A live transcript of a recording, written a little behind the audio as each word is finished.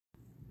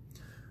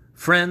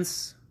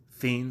Friends,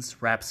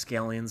 fiends,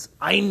 rapscallions,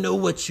 I know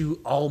what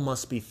you all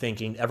must be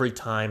thinking every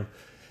time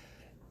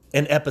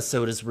an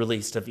episode is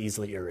released of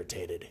Easily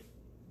Irritated.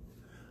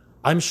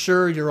 I'm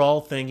sure you're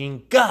all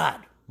thinking, God,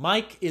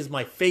 Mike is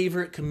my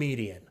favorite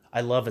comedian. I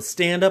love his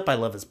stand-up, I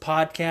love his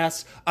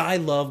podcast, I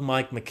love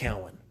Mike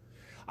McCowan.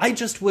 I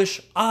just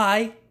wish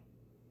I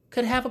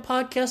could have a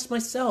podcast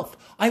myself.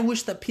 I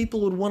wish that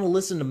people would want to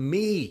listen to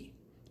me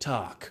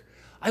talk.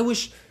 I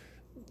wish,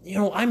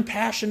 I'm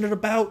passionate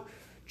about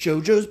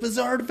JoJo's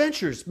Bizarre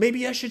Adventures.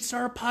 Maybe I should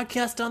start a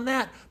podcast on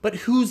that. But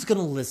who's going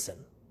to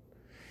listen?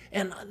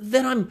 And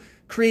then I'm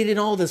creating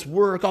all this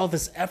work, all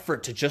this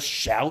effort to just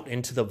shout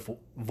into the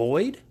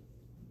void?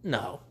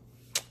 No,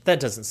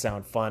 that doesn't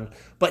sound fun.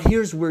 But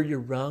here's where you're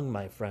wrong,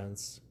 my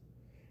friends.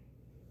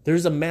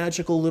 There's a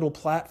magical little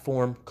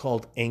platform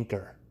called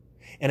Anchor.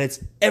 And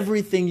it's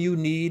everything you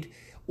need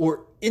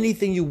or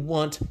anything you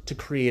want to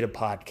create a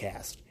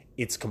podcast.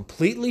 It's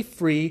completely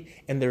free,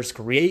 and there's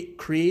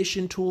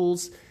creation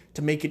tools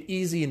to make it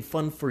easy and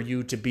fun for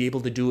you to be able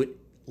to do it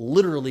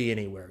literally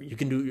anywhere. You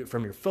can do it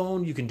from your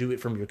phone. You can do it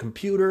from your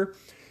computer.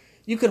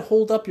 You can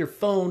hold up your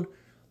phone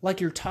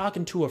like you're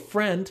talking to a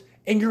friend,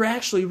 and you're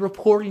actually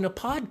recording a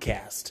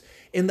podcast.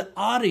 And the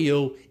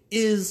audio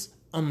is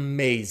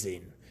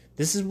amazing.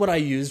 This is what I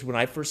used when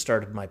I first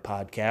started my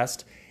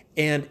podcast,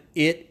 and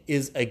it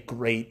is a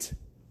great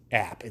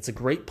app. It's a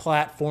great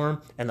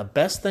platform, and the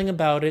best thing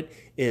about it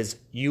is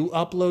you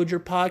upload your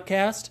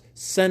podcast,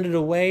 send it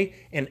away,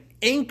 and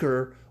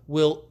Anchor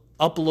will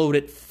upload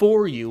it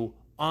for you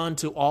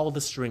onto all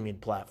the streaming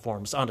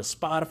platforms, onto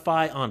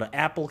Spotify, onto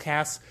Apple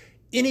Casts,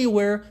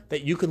 anywhere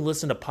that you can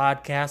listen to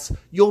podcasts.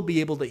 You'll be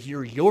able to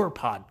hear your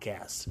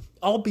podcast.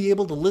 I'll be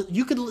able to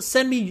you can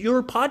send me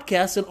your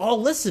podcast and I'll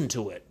listen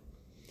to it.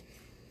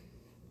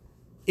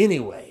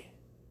 Anyway,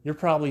 you're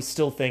probably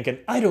still thinking,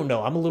 I don't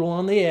know, I'm a little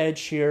on the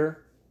edge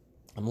here.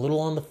 I'm a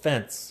little on the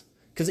fence.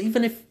 Because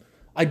even if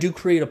I do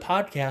create a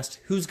podcast,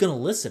 who's going to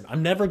listen?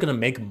 I'm never going to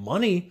make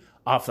money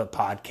off the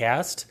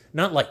podcast.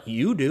 Not like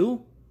you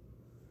do.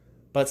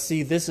 But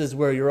see, this is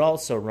where you're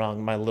also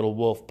wrong, my little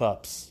wolf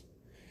pups.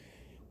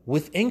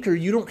 With Anchor,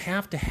 you don't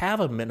have to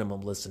have a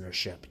minimum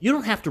listenership. You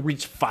don't have to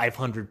reach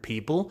 500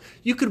 people.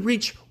 You could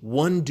reach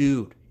one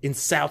dude in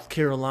South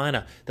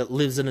Carolina that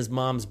lives in his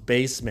mom's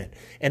basement,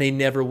 and he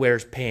never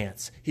wears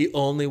pants. He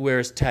only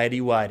wears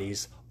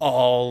tighty-whities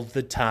all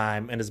the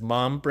time, and his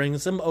mom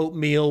brings him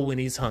oatmeal when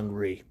he's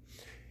hungry.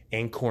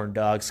 And corn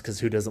dogs,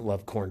 because who doesn't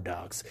love corn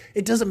dogs?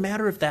 It doesn't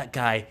matter if that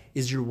guy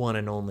is your one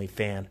and only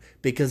fan,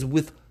 because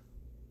with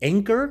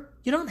Anchor,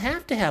 you don't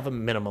have to have a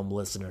minimum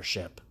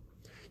listenership.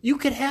 You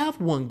could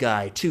have one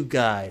guy, two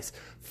guys,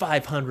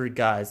 500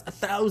 guys,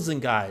 1,000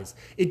 guys.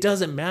 It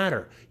doesn't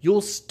matter.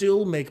 You'll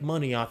still make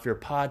money off your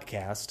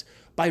podcast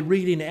by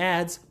reading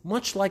ads,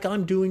 much like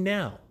I'm doing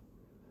now.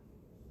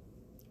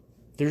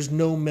 There's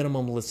no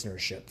minimum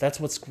listenership. That's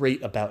what's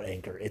great about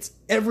Anchor. It's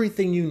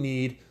everything you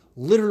need,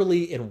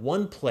 literally in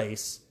one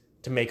place,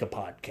 to make a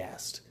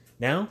podcast.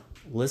 Now,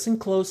 listen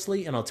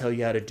closely and I'll tell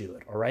you how to do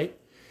it, all right?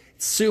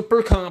 It's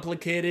super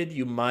complicated.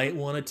 You might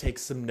want to take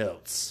some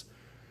notes.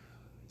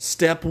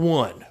 Step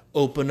 1,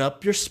 open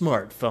up your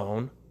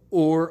smartphone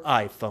or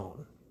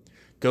iPhone.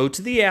 Go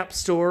to the App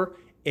Store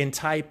and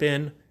type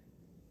in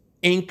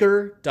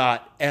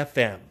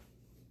anchor.fm.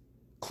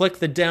 Click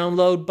the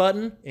download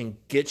button and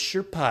get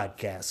your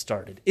podcast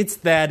started. It's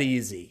that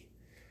easy.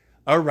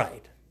 All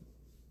right,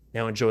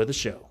 now enjoy the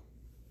show.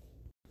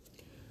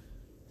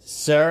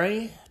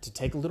 Sorry to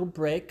take a little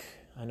break.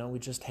 I know we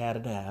just had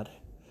an ad,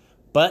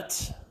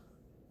 but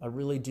I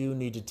really do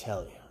need to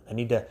tell you. I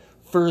need to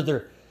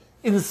further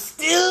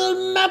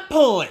instill my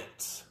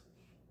point.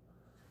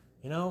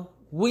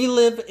 We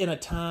live in a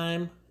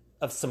time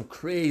of some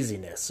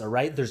craziness, all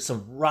right? There's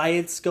some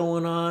riots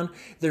going on.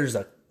 There's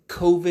a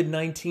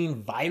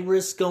COVID-19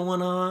 virus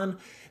going on.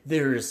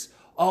 There's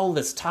all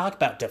this talk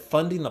about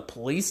defunding the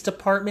police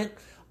department.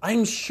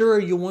 I'm sure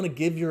you want to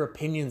give your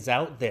opinions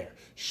out there.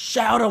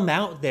 Shout them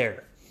out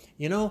there.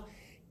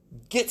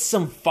 Get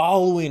some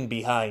following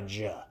behind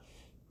you.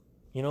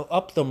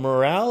 Up the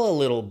morale a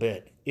little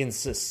bit in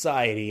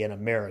society in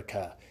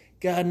America.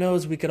 God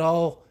knows we could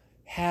all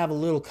have a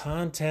little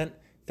content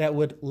that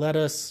would let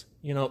us,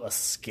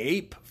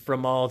 escape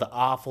from all the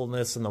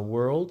awfulness in the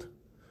world.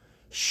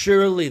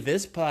 Surely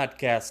this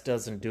podcast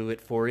doesn't do it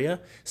for you,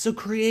 so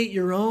create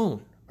your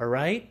own, all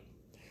right?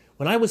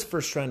 When I was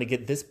first trying to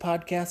get this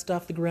podcast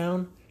off the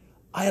ground,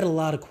 I had a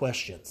lot of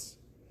questions.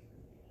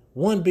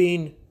 One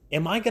being,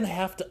 am I going to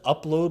have to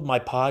upload my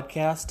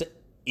podcast to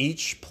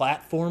each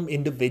platform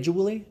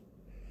individually?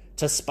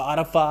 To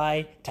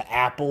Spotify, to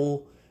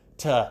Apple,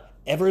 to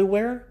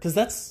everywhere? Because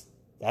that's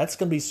going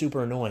to be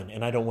super annoying,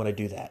 and I don't want to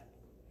do that.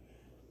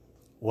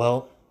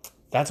 Well,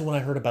 that's when I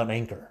heard about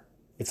Anchor.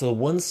 It's a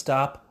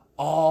one-stop,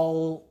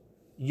 all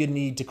you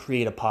need to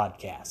create a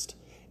podcast.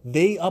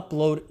 You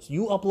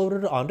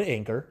upload it onto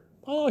Anchor.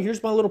 Oh,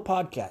 here's my little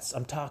podcast.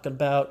 I'm talking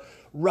about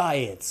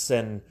riots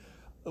and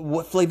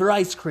what flavor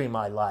ice cream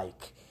I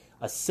like.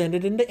 I send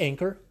it into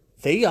Anchor.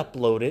 They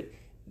upload it.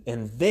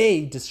 and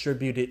they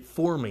distribute it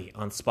for me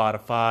on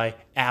Spotify,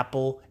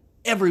 Apple,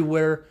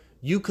 everywhere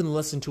you can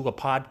listen to a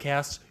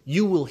podcast,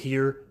 you will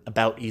hear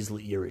about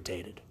Easily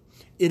Irritated.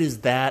 It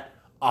is that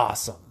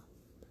awesome.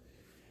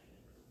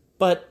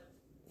 But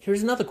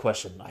here's another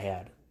question I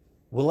had.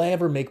 Will I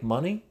ever make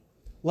money?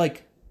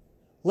 Like,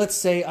 let's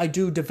say I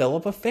do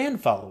develop a fan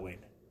following.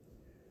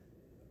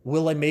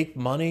 Will I make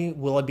money?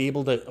 Will I be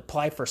able to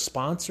apply for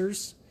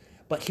sponsors?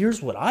 But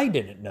here's what I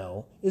didn't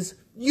know is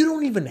you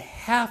don't even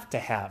have to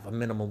have a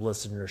minimum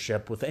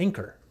listenership with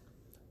Anchor.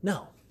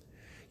 No.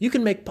 You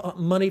can make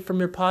money from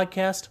your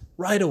podcast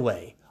right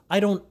away. I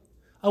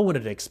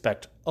wouldn't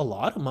expect a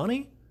lot of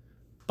money,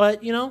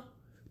 but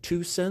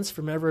 2 cents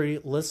from every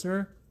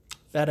listener,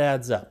 that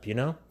adds up,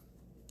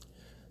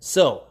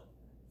 So,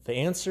 the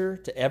answer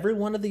to every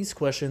one of these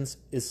questions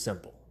is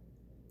simple.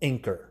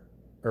 Anchor,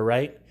 all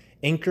right?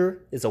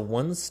 Anchor is a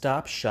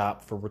one-stop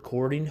shop for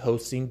recording,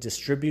 hosting,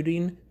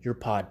 distributing your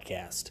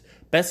podcast.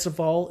 Best of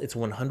all, it's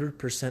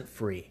 100%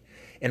 free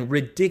and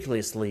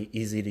ridiculously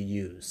easy to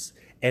use.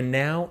 And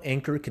now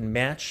Anchor can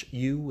match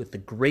you with the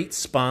great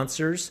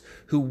sponsors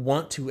who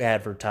want to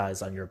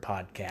advertise on your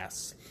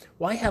podcasts.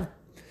 Why have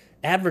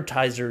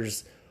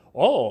advertisers,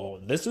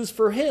 this is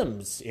for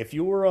Hims. If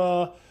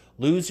you're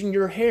losing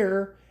your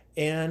hair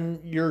and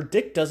your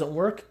dick doesn't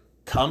work,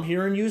 come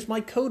here and use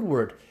my code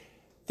word.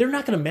 They're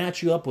not going to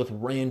match you up with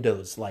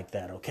randos like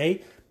that,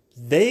 okay?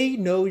 They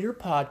know your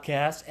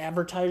podcast.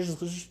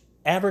 Advertisers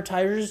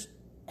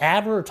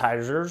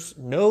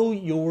know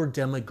your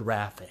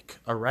demographic,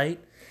 all right?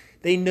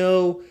 They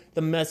know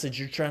the message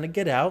you're trying to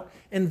get out,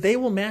 and they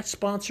will match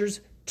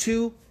sponsors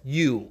to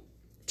you,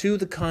 to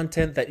the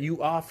content that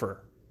you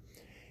offer.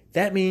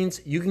 That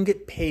means you can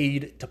get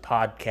paid to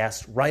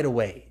podcast right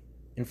away.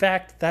 In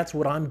fact, that's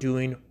what I'm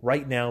doing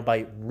right now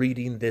by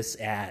reading this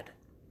ad.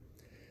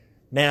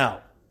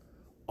 Now,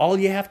 all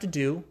you have to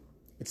do,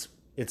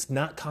 it's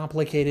not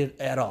complicated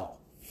at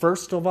all.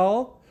 First of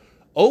all,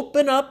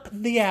 open up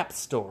the App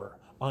Store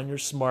on your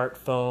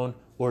smartphone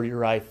or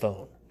your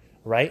iPhone,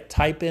 right?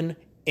 Type in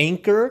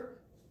Anchor.fm.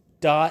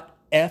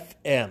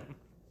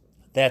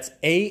 That's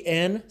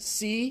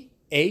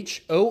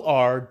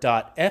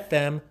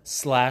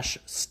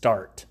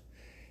ANCHOR.FM/start.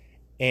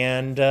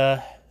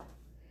 And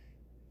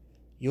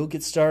you'll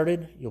get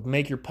started. You'll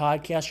make your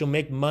podcast. You'll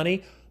make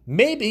money.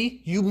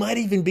 Maybe you might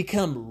even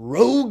become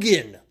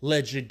Rogan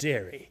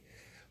legendary.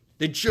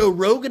 The Joe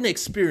Rogan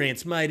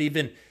Experience might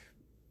even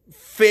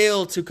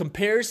fail to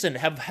comparison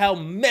of how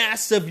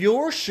massive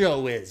your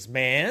show is,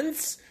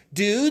 mans.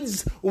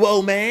 Dudes,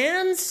 whoa,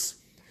 mans.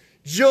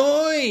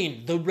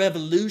 Join the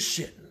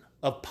revolution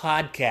of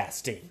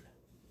podcasting.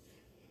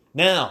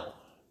 Now,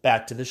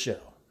 back to the show.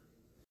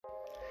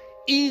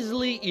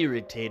 Easily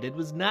Irritated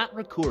was not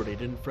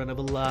recorded in front of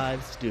a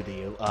live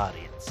studio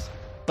audience,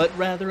 but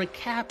rather a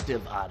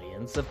captive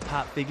audience of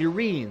pop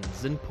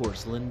figurines and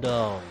porcelain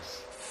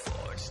dolls.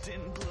 Forged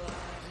in blood,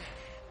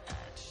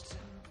 etched in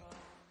blood.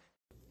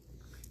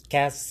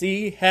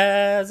 Cassie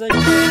has a...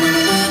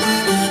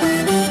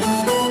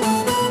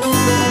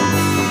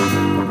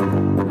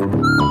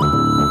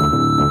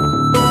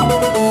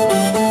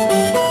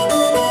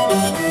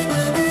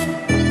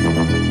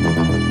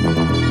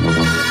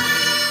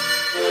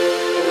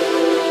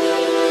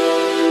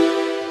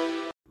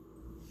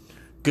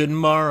 Good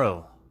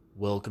morrow.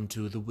 Welcome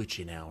to the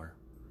Witching Hour.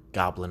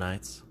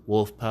 Goblinites,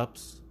 wolf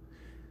pups.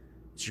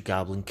 It's your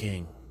Goblin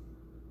King,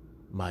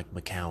 Mike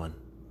McCowan.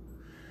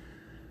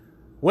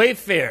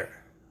 Wayfair,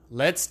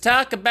 let's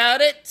talk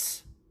about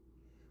it.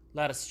 A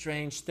lot of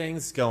strange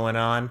things going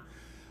on.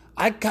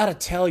 I gotta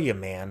tell you,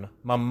 man,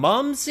 my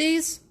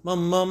mumsies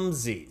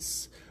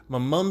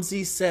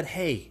said,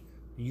 hey,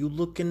 are you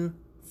looking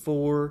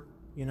for,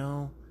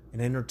 an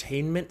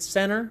entertainment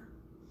center?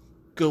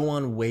 Go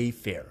on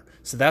Wayfair.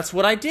 So that's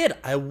what I did.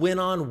 I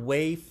went on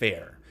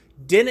Wayfair.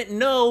 Didn't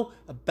know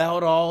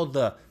about all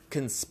the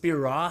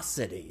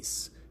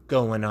conspiracies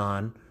going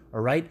on, all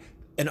right?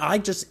 And I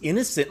just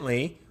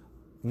innocently,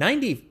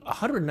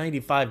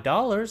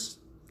 $195,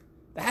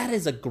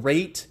 that's a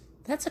great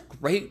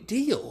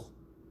deal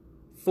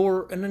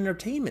for an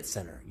entertainment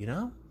center,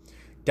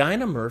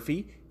 Dinah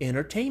Murphy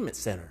Entertainment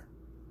Center.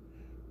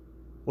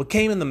 What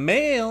came in the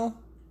mail,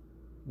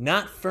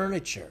 not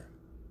furniture,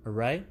 all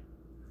right?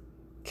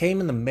 Came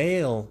in the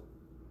mail,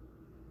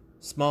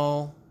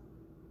 small,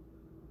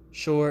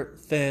 short,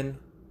 thin,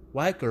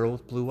 white girl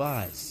with blue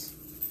eyes,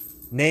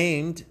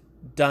 named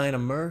Dinah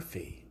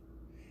Murphy.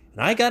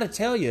 And I gotta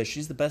tell you,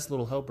 she's the best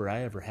little helper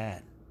I ever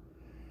had.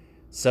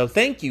 So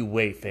thank you,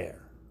 Wayfair,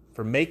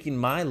 for making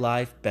my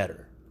life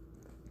better.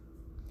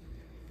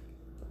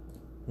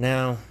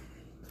 Now,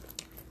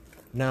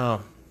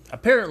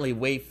 apparently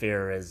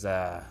Wayfair is,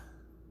 a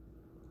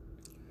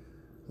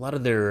lot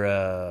of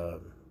their,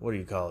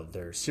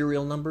 their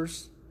serial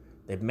numbers,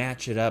 they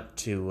match it up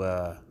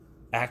to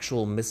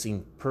actual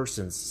missing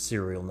persons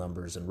serial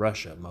numbers in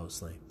Russia,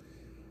 mostly.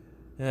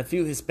 And a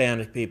few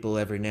Hispanic people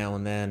every now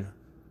and then.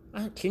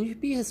 Can you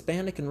be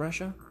Hispanic in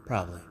Russia?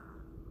 Probably.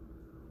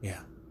 Yeah,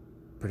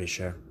 pretty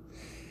sure.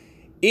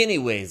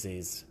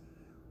 Anyways,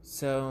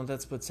 So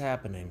that's what's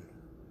happening.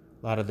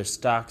 A lot of their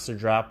stocks are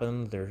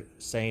dropping. They're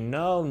saying,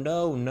 no,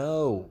 no,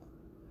 no.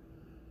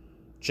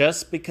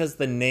 Just because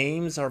the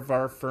names of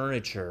our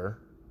furniture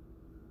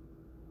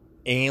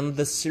and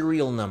the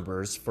serial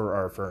numbers for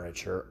our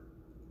furniture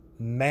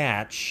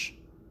match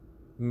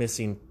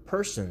missing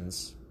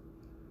persons,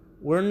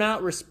 we're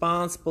not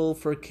responsible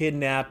for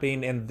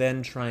kidnapping and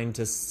then trying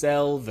to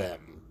sell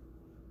them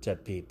to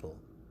people.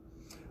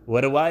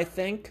 What do I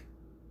think?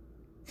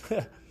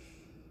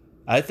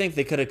 I think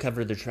they could have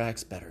covered their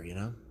tracks better, you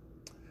know?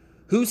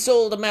 Who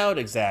sold them out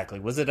exactly?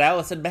 Was it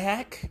Allison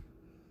Mack?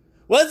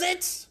 Was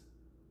it?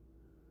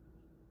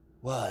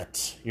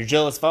 What? You're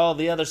jealous of all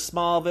the other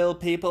Smallville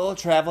people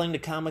traveling to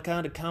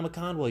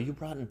Comic-Con while you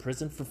rot in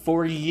prison for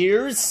 40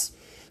 years?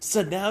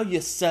 So now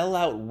you sell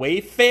out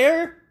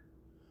Wayfair?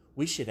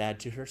 We should add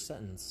to her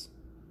sentence.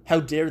 How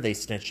dare they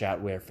snitch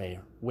out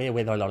Wayfair?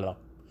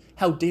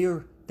 How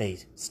dare they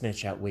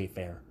snitch out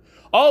Wayfair?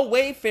 All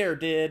Wayfair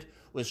did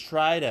was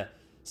try to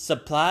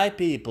supply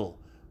people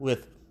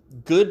with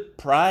good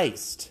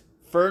priced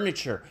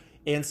furniture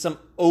and some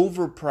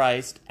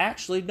overpriced,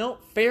 actually no,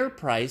 fair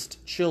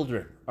priced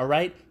children. All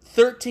right?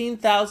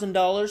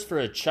 $13,000 for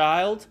a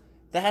child?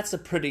 That's a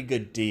pretty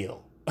good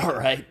deal. All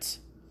right?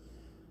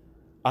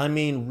 I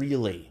mean,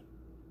 really.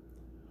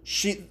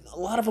 A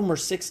lot of them are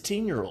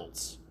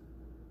 16-year-olds.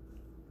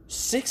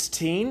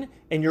 16?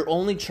 And you're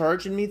only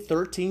charging me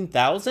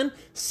 $13,000?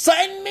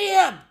 Sign me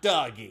up,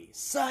 doggy.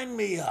 Sign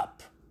me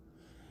up.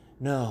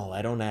 No,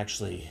 I don't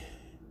actually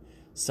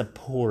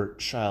support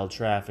child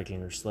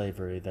trafficking or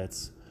slavery.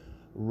 That's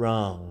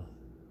wrong.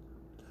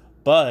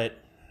 But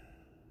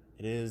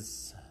it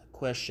is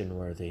question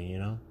worthy, you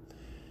know?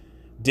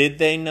 Did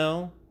they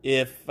know?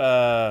 If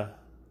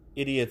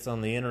idiots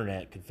on the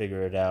internet could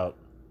figure it out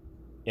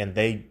and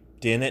they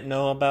didn't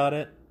know about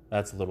it,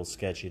 that's a little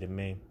sketchy to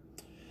me.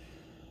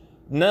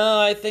 No,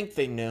 I think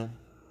they knew.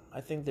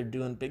 I think they're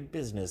doing big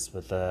business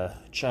with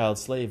child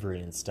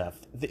slavery and stuff.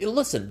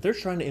 Listen, they're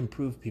trying to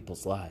improve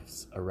people's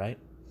lives, all right?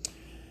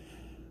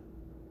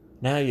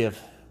 Now you have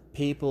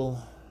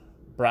people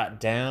brought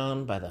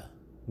down by the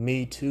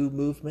Me Too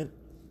movement.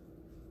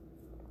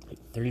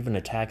 They're even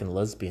attacking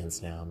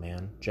lesbians now,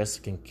 man.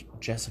 Jessica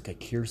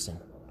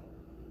Kirson,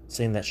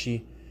 saying that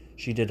she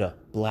did a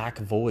black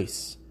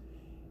voice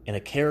in a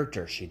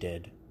character she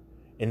did,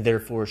 and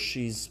therefore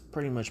she's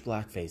pretty much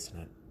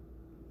blackfacing it.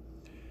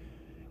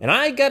 And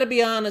I gotta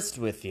be honest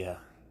with you,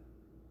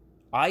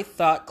 I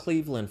thought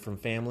Cleveland from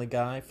Family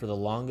Guy for the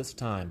longest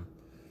time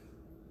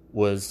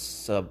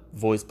was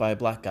voiced by a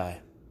black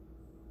guy.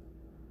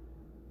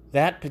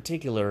 That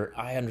particular,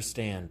 I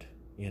understand,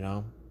 you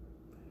know.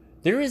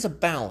 There is a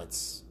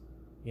balance,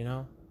 you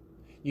know.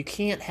 You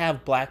can't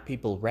have black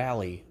people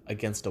rally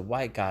against a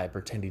white guy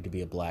pretending to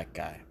be a black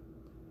guy.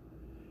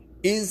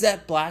 Is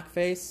that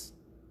blackface?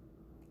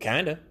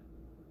 Kinda.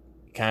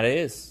 Kinda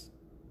is.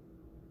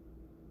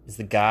 Is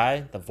the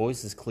guy that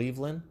voices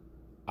Cleveland?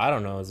 I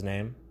don't know his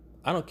name.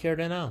 I don't care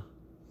to know.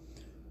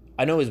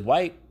 I know he's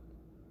white.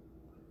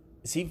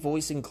 Is he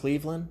voicing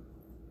Cleveland?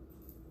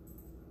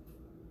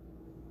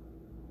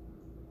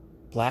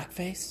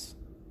 Blackface?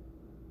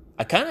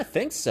 I kind of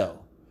think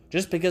so.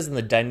 Just because in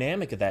the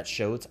dynamic of that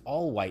show, it's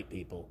all white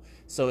people.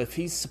 So if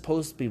he's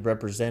supposed to be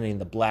representing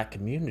the black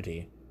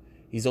community,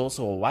 he's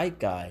also a white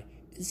guy.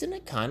 Isn't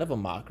it kind of a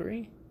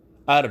mockery?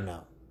 I don't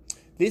know.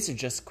 These are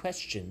just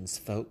questions,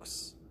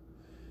 folks.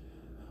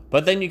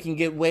 But then you can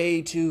get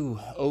way too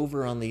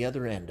over on the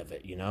other end of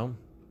it, you know?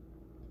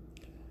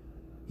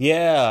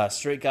 Yeah, a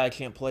straight guy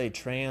can't play a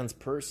trans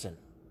person.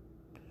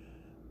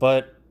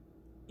 But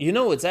you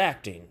know it's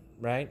acting,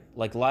 right?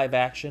 Like live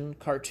action,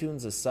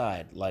 cartoons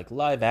aside, like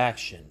live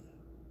action.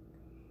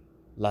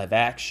 Live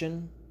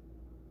action?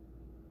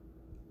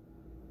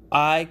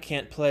 I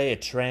can't play a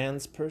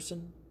trans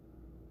person?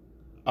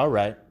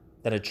 Alright,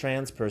 then a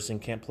trans person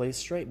can't play a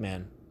straight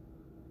man.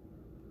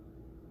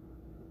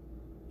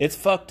 It's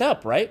fucked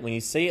up, right? When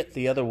you say it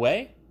the other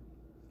way.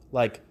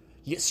 Like,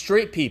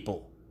 straight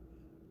people,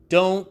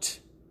 don't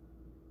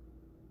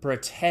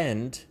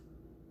pretend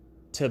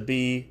to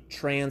be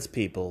trans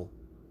people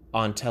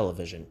on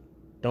television.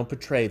 Don't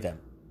portray them.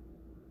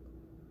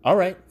 All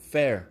right,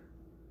 fair.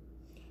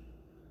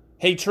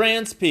 Hey,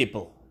 trans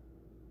people,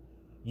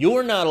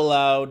 you're not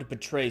allowed to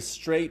portray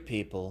straight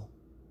people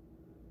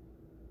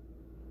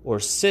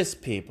or cis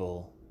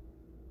people,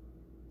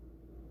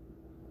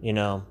 you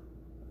know,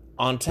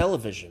 on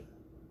television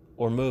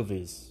or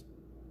movies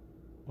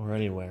or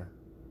anywhere.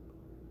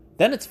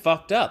 Then it's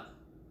fucked up.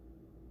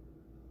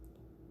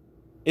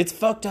 It's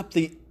fucked up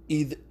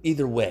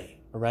either way,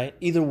 all right?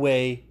 Either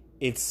way,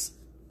 it's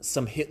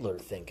some Hitler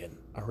thinking,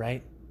 all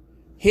right?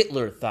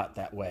 Hitler thought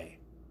that way.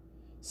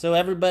 So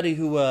everybody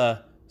who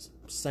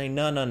say,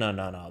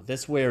 no,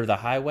 this way or the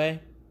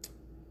highway,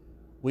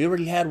 we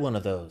already had one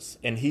of those,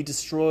 and he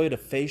destroyed a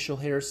facial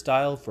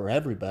hairstyle for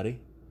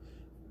everybody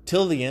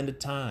till the end of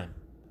time.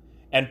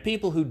 And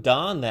people who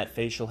don that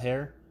facial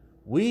hair,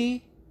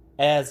 we,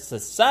 as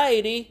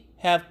society,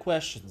 have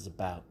questions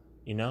about,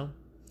 you know?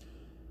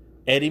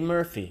 Eddie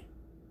Murphy.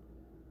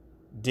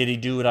 Did he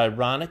do it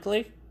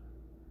ironically?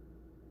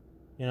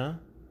 You know?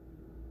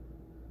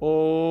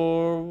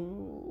 Or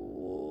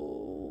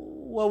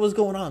what was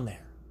going on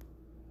there?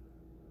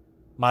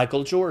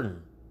 Michael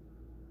Jordan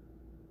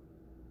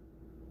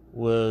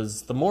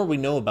was, the more we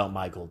know about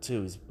Michael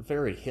too, he's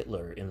very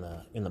Hitler in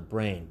the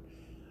brain.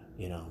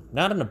 You know,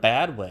 not in a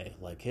bad way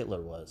like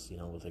Hitler was, you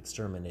know, with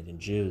exterminating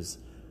Jews,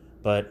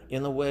 but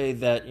in the way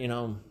that, you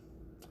know,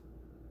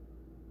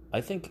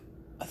 I think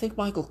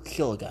Michael could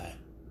kill a guy.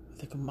 I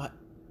think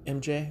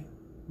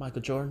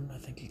Michael Jordan, I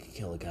think he could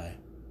kill a guy.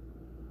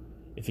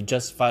 If he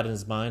justified in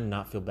his mind and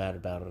not feel bad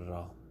about it at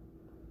all.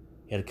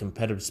 He had a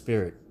competitive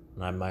spirit,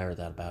 and I admire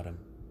that about him.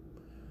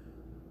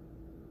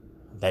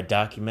 That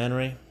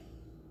documentary,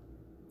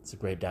 it's a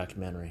great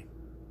documentary.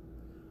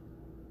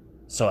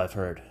 So I've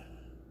heard.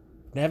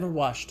 Never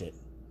watched it.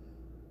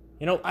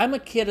 You know, I'm a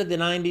kid of the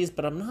 90s,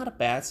 but I'm not a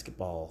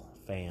basketball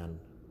fan,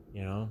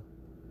 you know?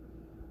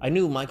 I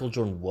knew who Michael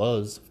Jordan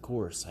was, of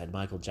course. I had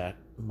Michael Jordan,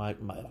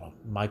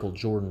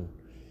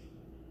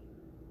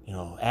 you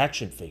know,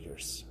 action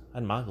figures. I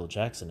had Michael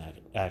Jackson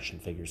action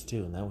figures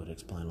too, and that would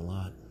explain a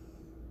lot.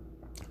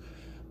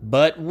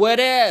 But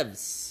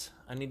whatevs.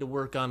 I need to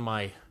work on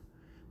my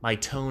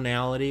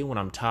tonality when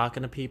I'm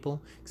talking to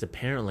people, because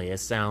apparently I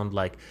sound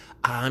like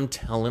I'm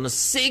telling a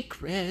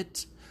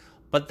secret.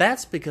 But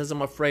that's because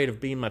I'm afraid of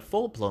being my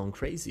full-blown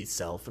crazy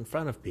self in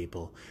front of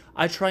people.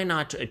 I try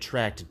not to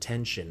attract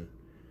attention,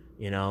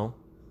 you know?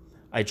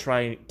 I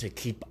try to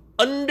keep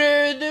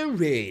under the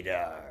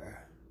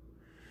radar.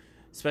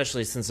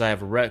 Especially since I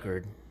have a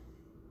record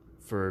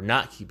for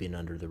not keeping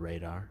under the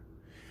radar.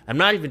 I'm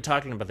not even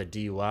talking about the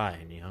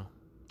DUI, you know?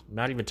 I'm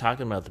not even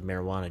talking about the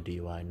marijuana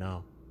DUI,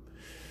 no.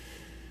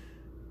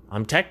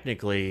 I'm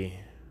technically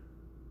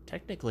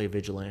a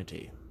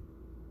vigilante.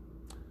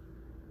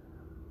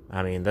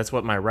 I mean, that's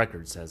what my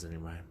record says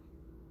anyway.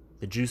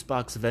 The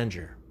Juicebox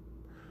Avenger.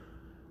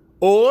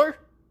 Or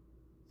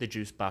the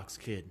Juicebox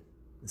Kid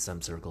in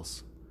some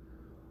circles.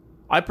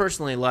 I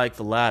personally like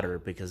the latter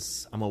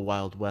because I'm a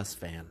Wild West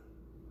fan.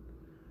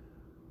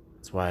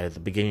 That's why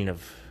the beginning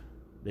of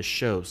this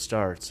show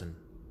starts in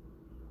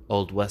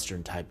old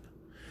Western type,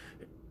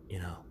 you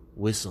know,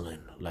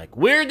 whistling. Like,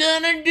 we're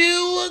gonna do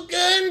a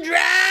gun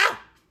drive!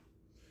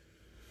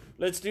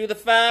 Let's do the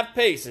 5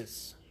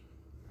 paces.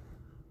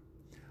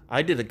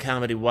 I did a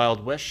comedy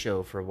Wild West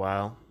show for a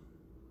while.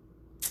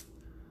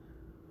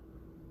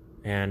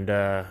 And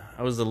I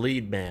was the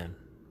lead man.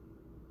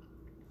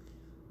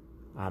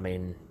 I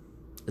mean,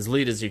 as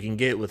lead as you can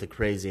get with a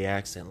crazy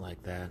accent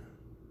like that.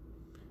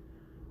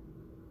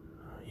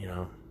 You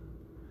know,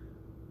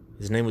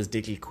 his name was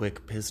Dickie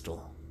Quick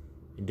Pistol.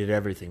 He did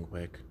everything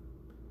quick.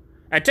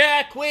 I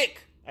talk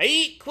quick, I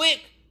eat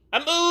quick, I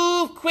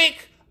move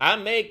quick, I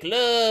make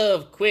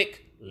love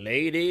quick,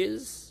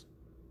 ladies.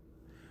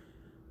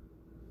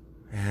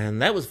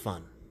 And that was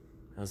fun.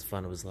 That was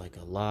fun. It was like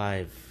a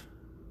live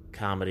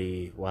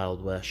comedy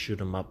Wild West shoot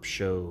 'em up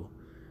show.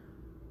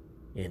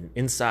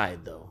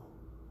 Inside though.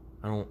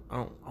 I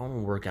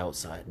don't work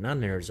outside. Not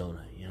in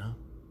Arizona, you know.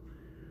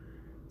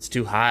 It's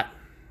too hot.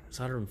 It's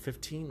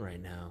 115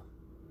 right now.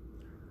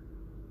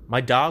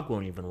 My dog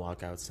won't even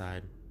walk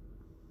outside.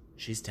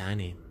 She's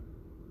tiny.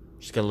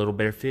 She's got little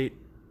bare feet.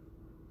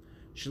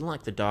 She doesn't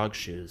like the dog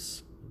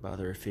shoes that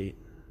bother her feet.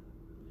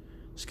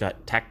 She's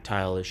got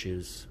tactile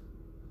issues.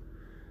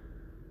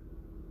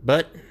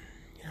 But,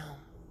 you know,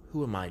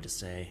 who am I to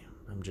say?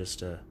 I'm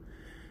just a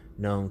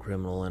known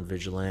criminal and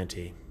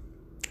vigilante.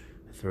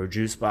 I throw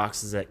juice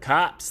boxes at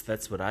cops.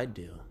 That's what I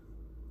do.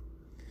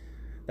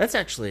 That's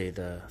actually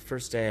the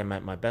first day I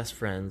met my best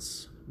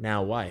friend's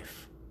now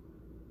wife.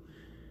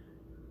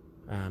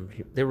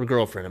 They were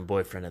girlfriend and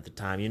boyfriend at the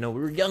time. You know,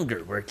 we were younger.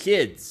 We were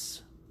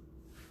kids.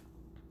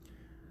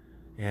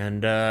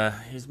 And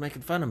he was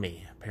making fun of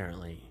me,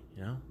 apparently.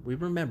 You know, we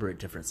remember at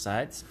different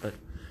sides. But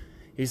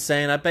he's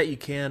saying, I bet you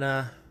can't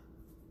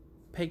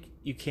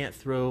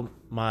throw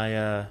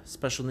my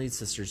special needs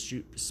sister's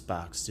juice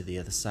box to the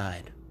other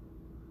side.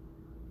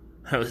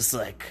 I was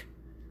like,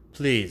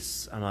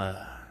 please, I'm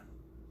a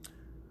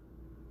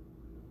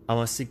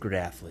secret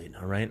athlete,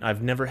 all right?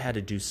 I've never had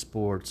to do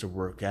sports or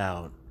work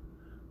out,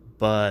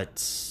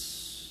 but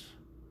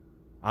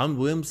I'm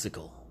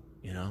whimsical,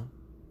 you know?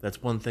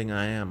 That's one thing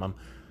I am.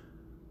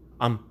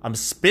 I'm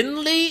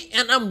spindly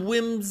and I'm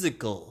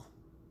whimsical.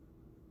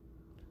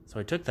 So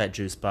I took that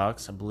juice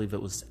box. I believe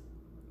it was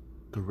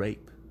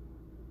grape.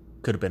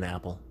 Could have been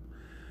apple.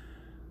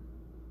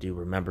 Do you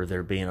remember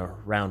there being a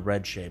round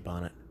red shape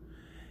on it?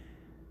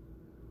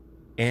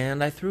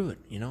 And I threw it,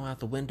 you know, out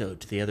the window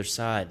to the other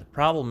side. The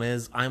problem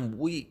is I'm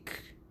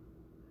weak.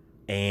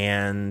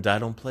 And I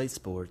don't play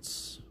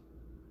sports.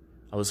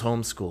 I was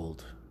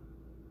homeschooled.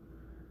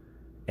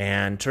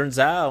 And turns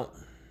out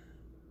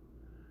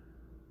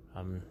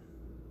I'm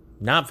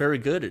not very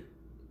good at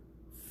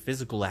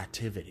physical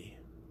activity.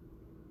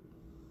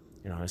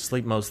 You know, I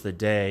sleep most of the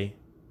day.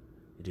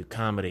 I do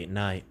comedy at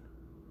night.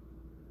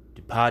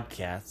 Do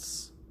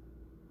podcasts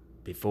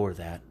before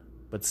that.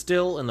 But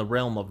still in the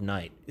realm of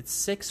night. It's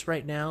 6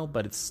 right now,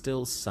 but it's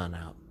still sun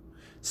out.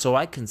 So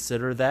I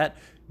consider that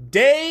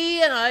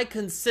day, and I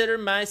consider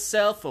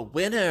myself a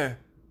winner.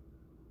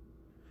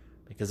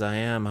 Because I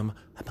am. I'm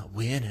a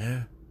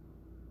winner.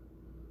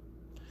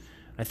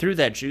 I threw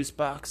that juice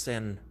box,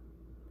 and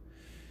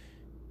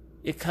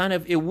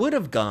it would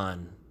have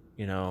gone,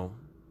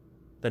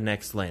 the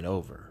next lane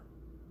over.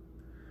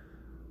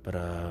 But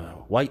a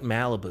white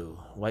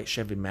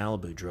Chevy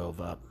Malibu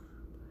drove up,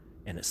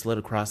 and it slid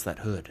across that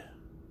hood.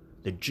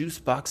 The juice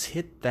box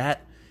hit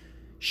that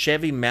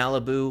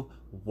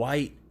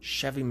white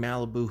Chevy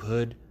Malibu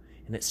hood,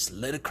 and it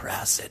slid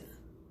across it.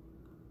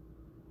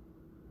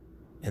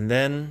 And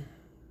then,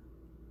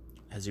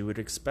 as you would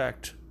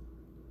expect,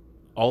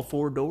 all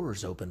 4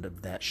 doors opened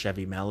of that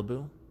Chevy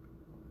Malibu.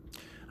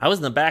 I was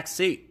in the back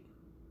seat.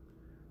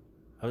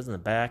 I was in the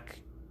back,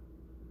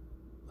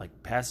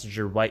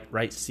 passenger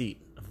right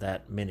seat of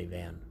that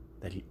minivan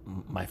that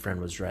my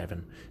friend was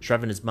driving. He's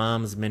driving his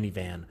mom's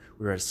minivan.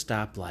 We were at a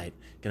stoplight,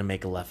 gonna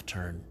make a left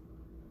turn.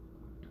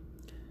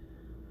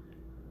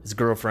 His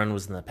girlfriend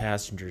was in the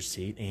passenger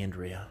seat,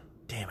 Andrea.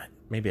 Damn it.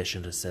 Maybe I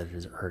shouldn't have said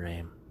her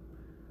name.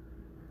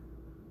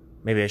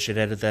 Maybe I should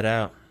edit that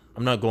out.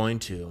 I'm not going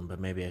to, but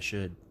maybe I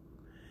should.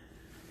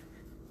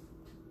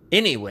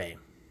 Anyway,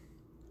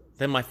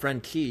 then my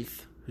friend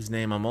Keith, whose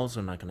name I'm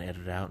also not going to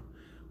edit out,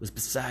 was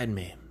beside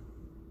me.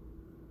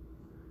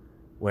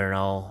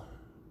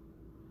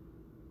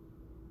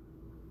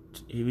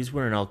 He was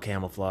wearing all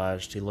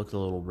camouflaged. He looked a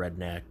little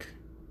redneck.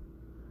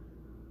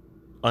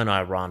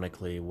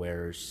 Unironically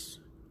wears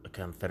a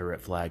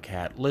Confederate flag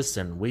hat.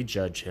 Listen, we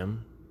judge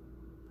him,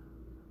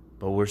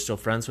 but we're still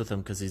friends with him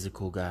because he's a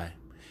cool guy.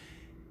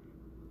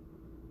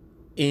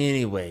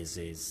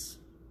 Anyways,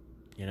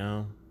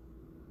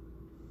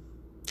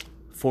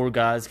 4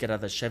 guys get out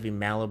of the Chevy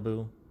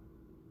Malibu,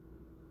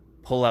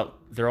 pull out,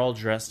 they're all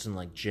dressed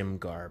in gym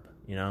garb,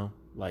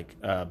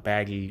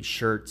 baggy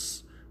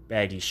shirts,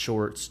 baggy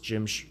shorts,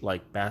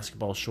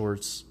 basketball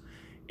shorts.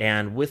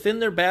 And within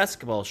their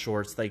basketball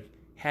shorts, they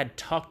had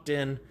tucked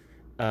in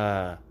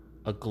a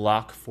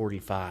Glock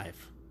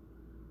 45.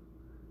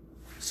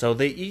 So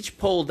they each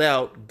pulled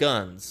out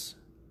guns,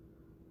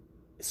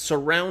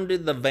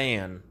 surrounded the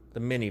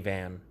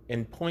minivan,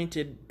 and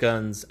pointed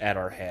guns at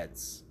our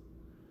heads.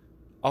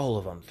 All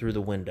of them through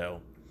the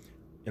window.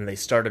 And they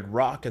started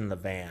rocking the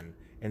van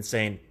and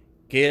saying,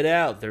 "Get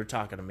out." They're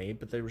talking to me,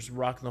 but they were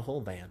rocking the whole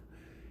van.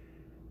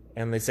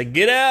 And they said,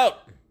 "Get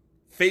out!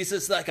 Face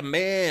us like a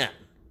man!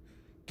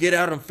 Get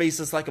out and face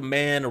us like a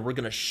man, or we're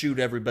going to shoot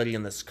everybody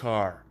in this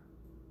car."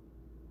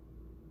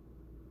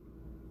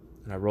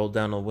 And I rolled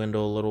down the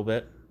window a little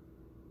bit.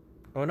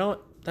 Oh, no,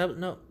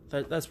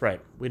 that's right.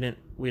 We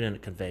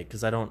didn't convey,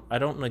 because I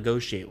don't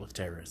negotiate with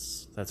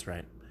terrorists. That's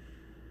right.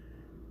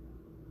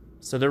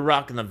 So they're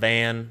rocking the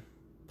van,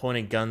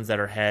 pointing guns at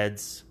our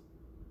heads,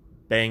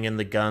 banging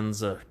the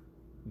guns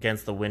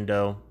against the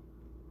window.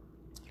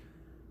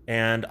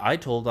 And I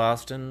told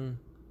Austin,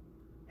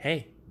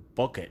 "Hey,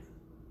 book it,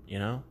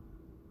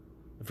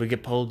 If we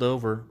get pulled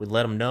over, we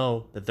let them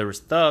know that there was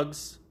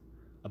thugs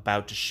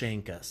about to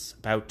shank us,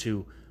 about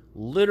to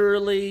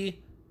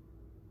literally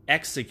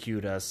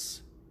execute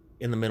us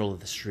in the middle of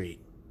the street.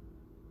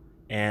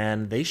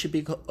 And they should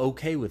be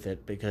okay with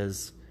it,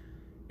 because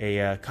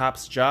a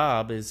cop's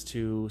job is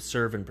to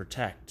serve and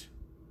protect."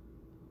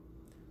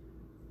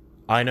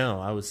 I know,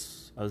 I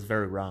was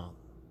very wrong.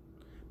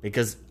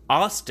 Because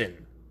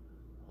Austin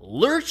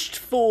lurched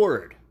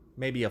forward,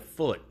 maybe a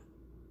foot,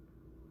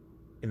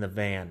 in the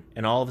van.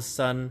 And all of a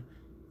sudden,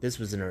 this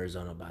was in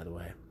Arizona, by the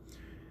way,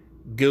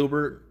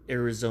 Gilbert,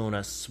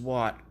 Arizona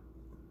SWAT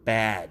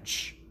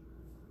badge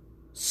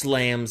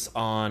slams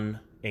on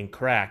and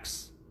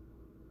cracks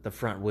the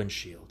front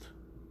windshield.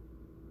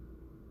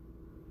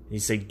 And he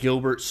said,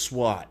 "Gilbert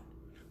SWAT,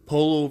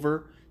 pull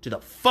over to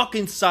the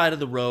fucking side of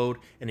the road,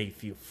 and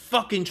if you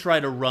fucking try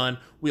to run,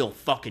 we'll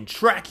fucking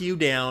track you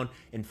down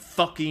and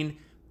fucking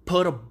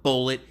put a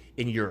bullet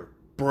in your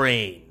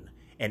brain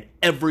and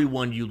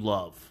everyone you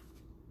love."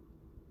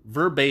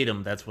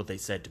 Verbatim, that's what they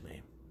said to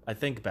me. I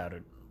think about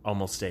it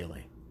almost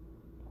daily.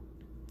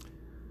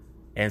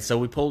 And so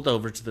we pulled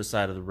over to the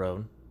side of the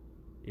road,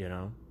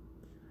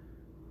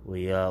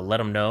 We let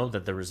them know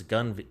that there was a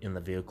gun in the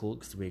vehicle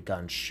because we had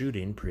gone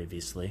shooting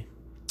previously.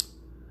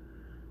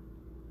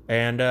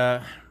 And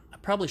I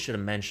probably should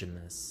have mentioned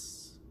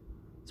this.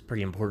 It's a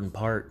pretty important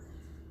part.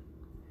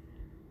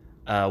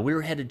 We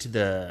were headed to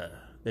the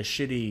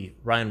shitty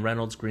Ryan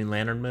Reynolds Green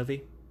Lantern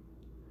movie.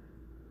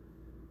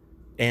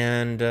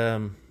 And,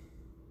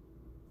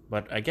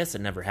 but I guess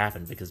it never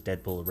happened because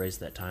Deadpool erased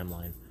that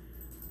timeline.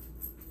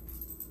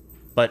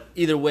 But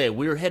either way,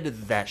 we were headed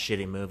to that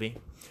shitty movie.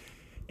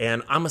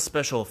 And I'm a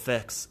special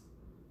effects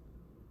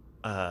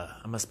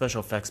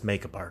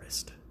makeup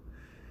artist.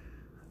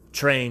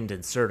 Trained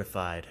and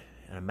certified,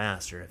 and a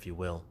master, if you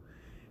will.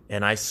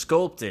 And I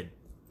sculpted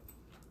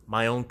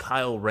my own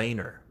Kyle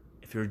Rayner.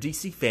 If you're a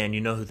DC fan,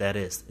 you know who that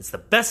is. It's the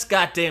best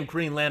goddamn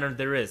Green Lantern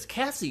there is.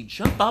 Cassie,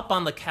 jump up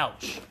on the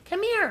couch.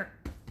 Come here.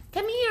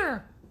 Come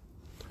here.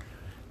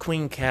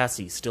 Queen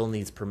Cassie still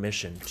needs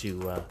permission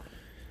to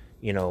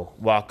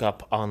walk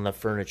up on the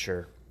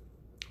furniture.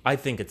 I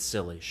think it's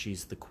silly.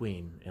 She's the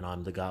queen, and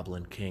I'm the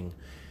Goblin King.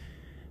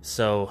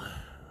 So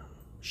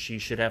she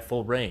should have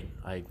full reign.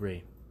 I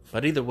agree.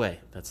 But either way,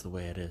 that's the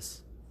way it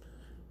is.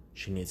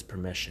 She needs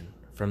permission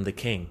from the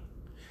king,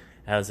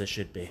 as it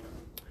should be.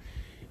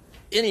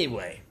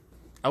 Anyway,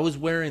 I was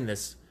wearing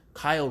this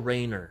Kyle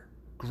Rayner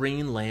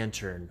Green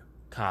Lantern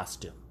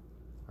costume.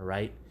 All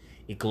right?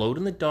 It glowed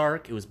in the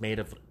dark. It was made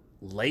of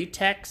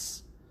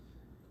latex.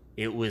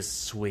 It was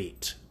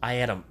sweet. I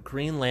had a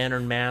Green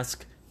Lantern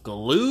mask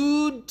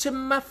glued to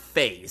my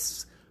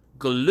face.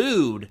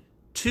 Glued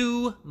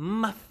to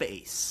my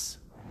face.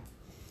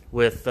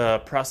 With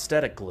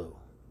prosthetic glue.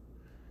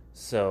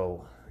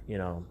 So,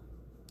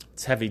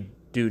 it's heavy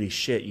duty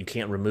shit. You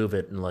can't remove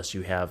it unless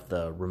you have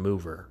the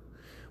remover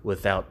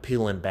without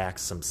peeling back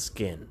some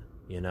skin,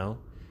 And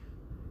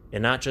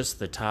not just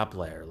the top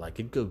layer. Like,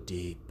 it'd go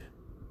deep.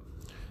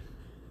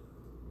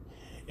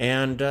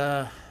 And,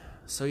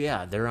 so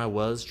yeah, there I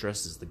was,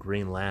 dressed as the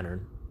Green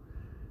Lantern.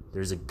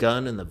 There's a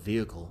gun in the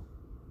vehicle.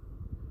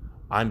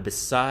 I'm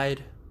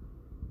beside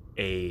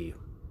a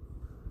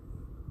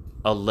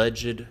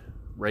alleged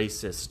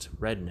racist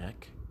redneck.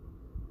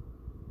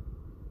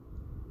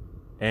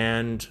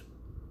 And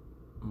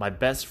my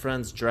best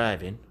friend's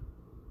driving,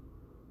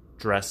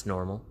 dressed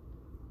normal.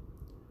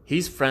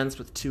 He's friends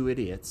with two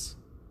idiots.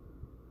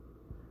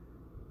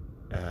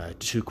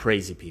 Two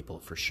crazy people,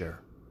 for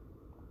sure.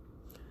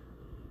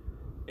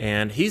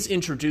 And he's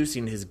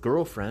introducing his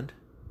girlfriend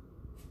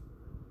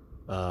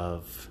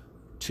of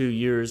 2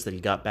 years that he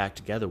got back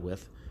together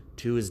with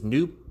to his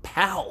new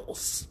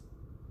pals.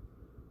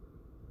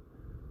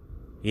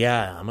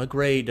 Yeah, I'm a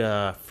great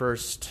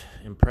first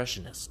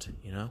impressionist,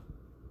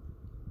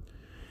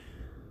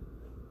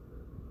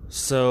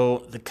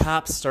 So the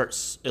cops start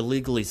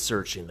illegally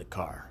searching the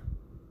car.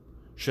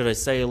 Should I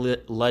say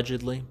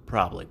allegedly?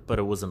 Probably, but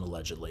it wasn't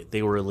allegedly.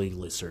 They were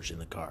illegally searching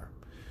the car.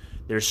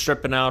 They're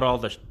stripping out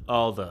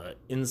all the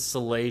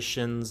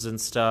insulations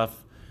and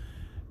stuff.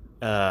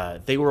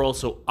 They were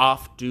also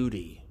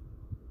off-duty,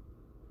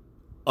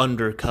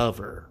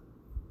 undercover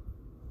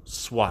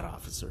SWAT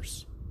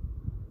officers.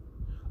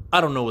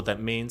 I don't know what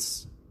that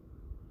means,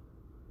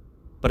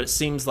 but it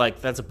seems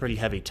like that's a pretty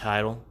heavy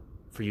title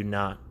for you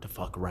not to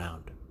fuck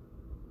around.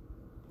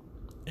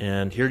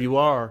 And here you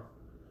are,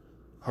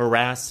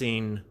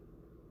 harassing,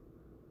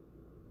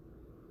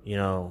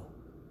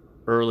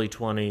 early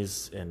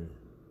 20s and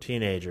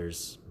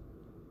teenagers.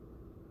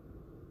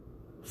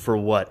 For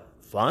what?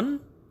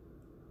 Fun?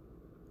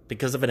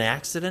 Because of an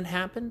accident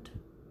happened?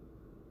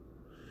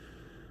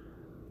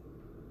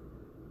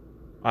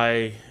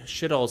 I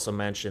should also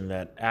mention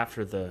that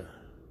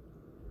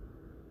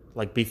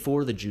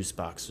before the juice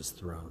box was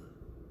thrown,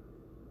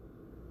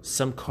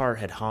 some car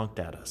had honked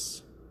at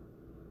us.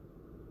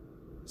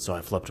 So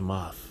I flipped him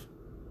off.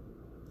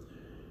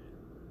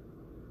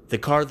 The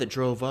car that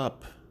drove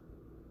up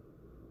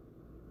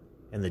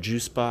and the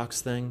juice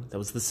box thing, that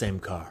was the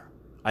same car.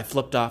 I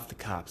flipped off the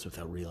cops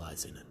without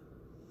realizing it.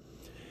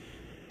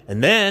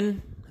 And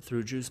then I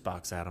threw a juice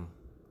box at him,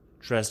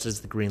 dressed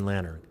as the Green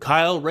Lantern.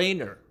 Kyle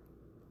Rayner,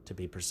 to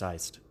be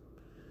precise.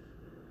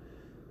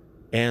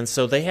 And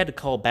so they had to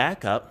call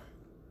backup,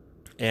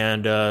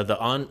 and their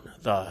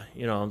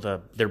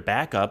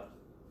backup,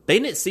 they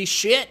didn't see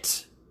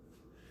shit.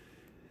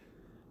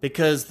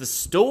 Because the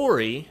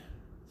story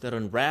that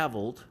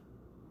unraveled,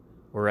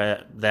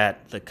 or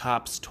that the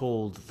cops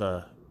told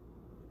the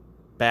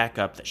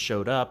backup that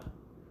showed up,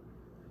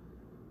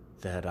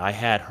 that I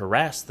had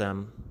harassed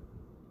them,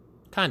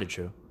 kind of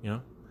true,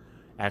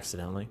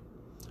 accidentally.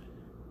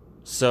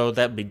 So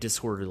that'd be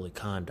disorderly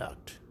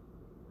conduct.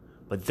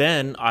 But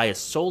then I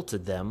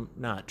assaulted them,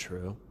 not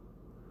true,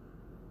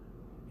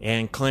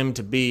 and claimed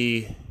to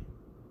be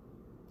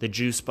the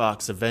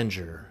Juicebox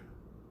Avenger,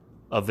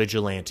 a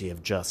vigilante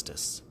of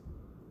justice.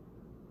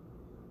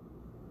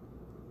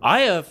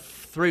 I have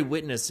 3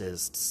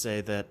 witnesses to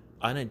say that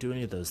I didn't do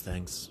any of those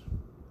things.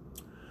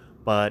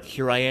 But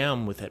here I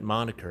am with that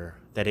moniker,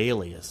 that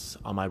alias,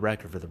 on my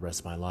record for the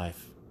rest of my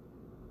life.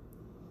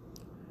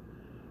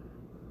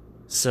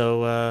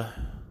 So,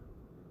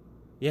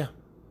 yeah.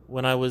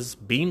 When I was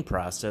being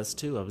processed,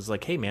 too, I was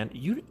like, hey, man,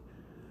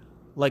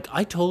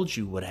 I told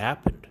you what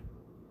happened.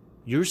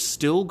 You're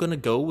still gonna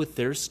go with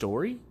their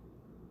story?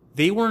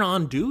 They weren't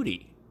on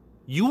duty.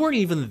 You weren't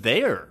even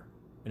there.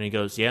 And he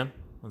goes, yeah,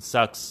 it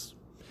sucks.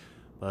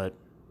 But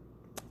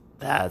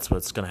that's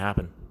what's going to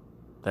happen.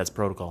 That's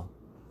protocol.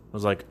 I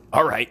was like,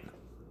 all right.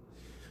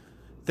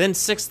 Then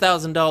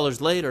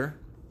 $6,000 later,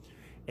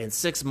 and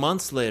 6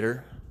 months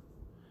later,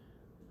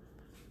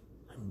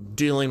 I'm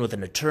dealing with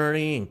an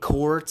attorney and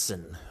courts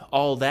and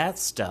all that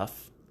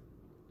stuff.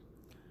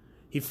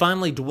 He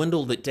finally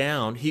dwindled it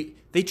down.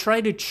 They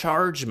tried to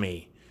charge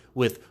me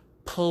with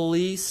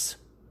police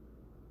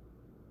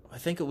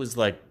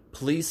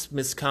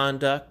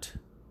misconduct.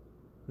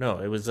 No,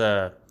 it was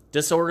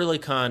disorderly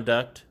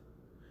conduct.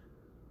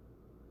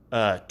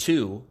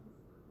 2,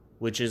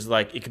 which is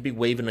it could be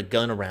waving a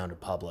gun around in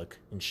public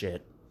and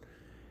shit.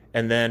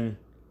 And then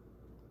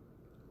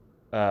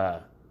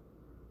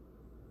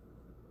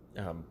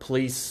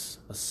police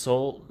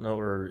assault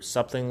or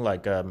something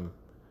like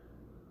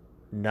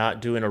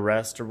not doing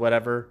arrest or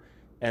whatever,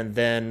 and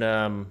then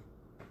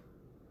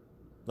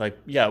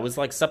it was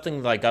like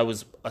something like I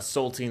was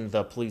assaulting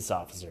the police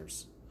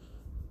officers,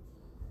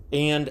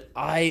 and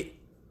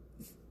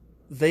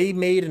they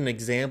made an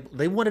example.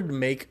 They wanted to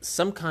make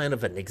some kind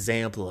of an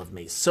example of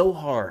me so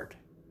hard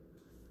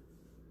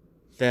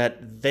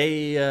that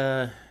they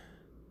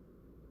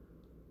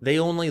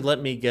only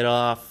let me get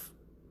off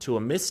to a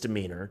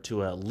misdemeanor,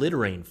 to a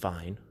littering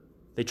fine.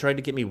 They tried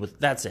to get me with,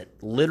 that's it,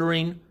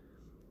 littering,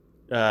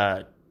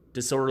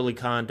 disorderly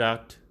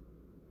conduct,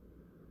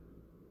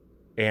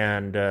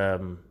 and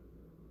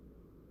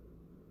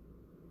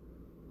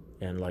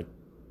like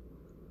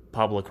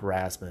public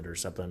harassment or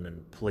something,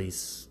 and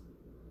police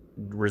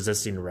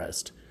resisting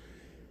arrest.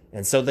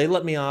 And so they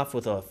let me off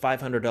with a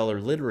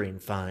 $500 littering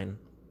fine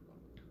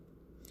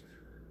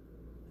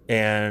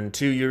and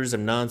 2 years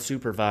of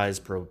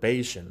non-supervised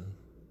probation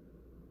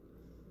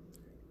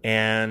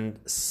and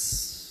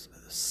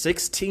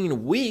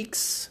 16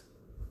 weeks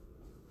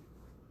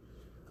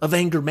of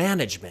anger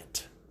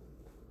management.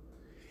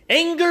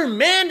 Anger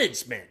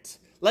management!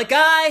 Like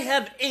I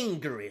have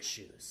anger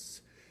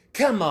issues.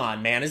 Come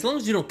on, man. As long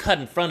as you don't cut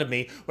in front of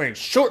me wearing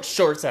short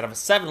shorts out of a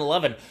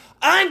 7-Eleven,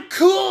 I'm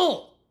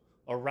cool!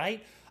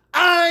 Alright?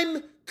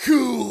 I'm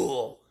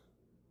cool!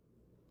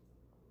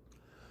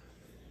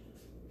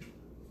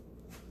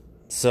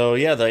 So,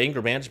 yeah, the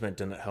anger management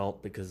didn't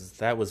help because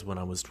that was when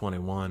I was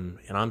 21,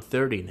 and I'm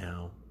 30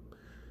 now.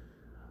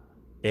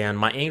 And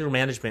my anger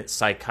management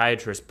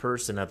psychiatrist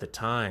person at the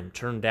time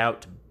turned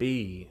out to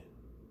be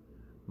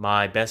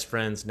my best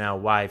friend's now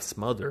wife's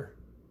mother.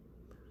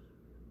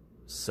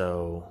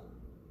 So,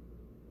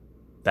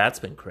 that's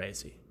been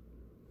crazy.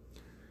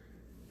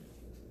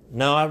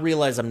 No, I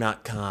realize I'm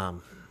not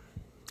calm.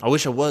 I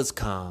wish I was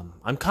calm.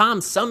 I'm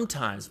calm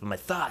sometimes, but my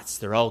thoughts,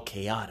 they're all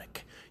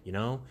chaotic, you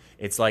know?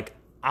 It's like,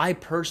 I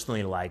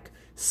personally like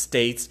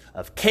states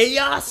of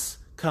chaos,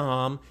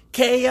 calm,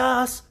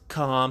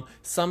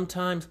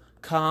 sometimes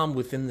calm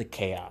within the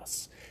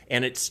chaos.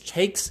 And it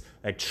takes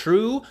a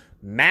true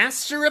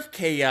master of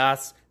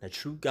chaos, a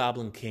true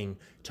Goblin King,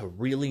 to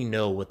really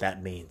know what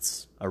that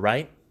means, all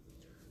right?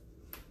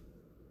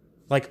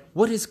 Like,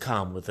 what is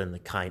calm within the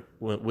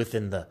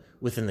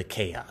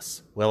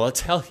chaos? Well, I'll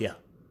tell you.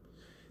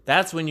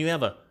 That's when you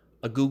have a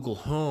Google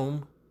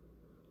Home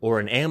or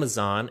an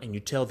Amazon, and you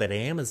tell that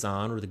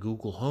Amazon or the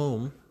Google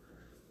Home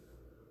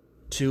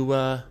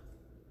to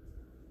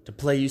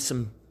play you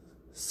some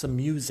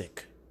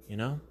music, you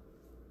know?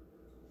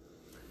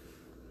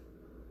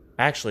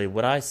 Actually,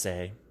 what I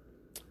say,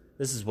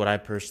 this is what I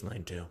personally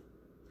do.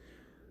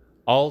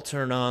 I'll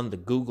turn on the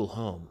Google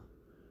Home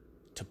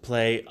to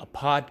play a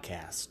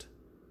podcast.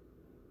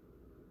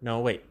 No,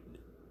 wait.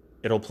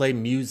 It'll play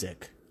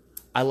music.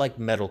 I like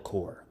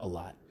metalcore a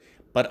lot.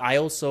 But I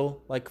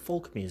also like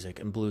folk music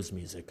and blues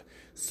music.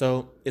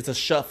 So it's a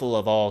shuffle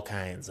of all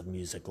kinds of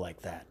music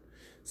like that.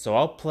 So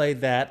I'll play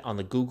that on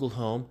the Google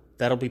Home.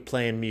 That'll be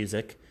playing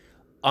music.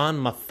 On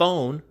my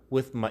phone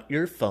with my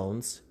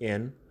earphones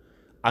in,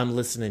 I'm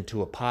listening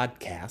to a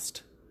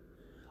podcast.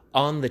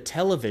 On the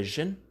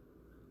television,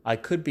 I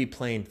could be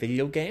playing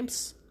video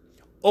games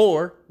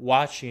or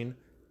watching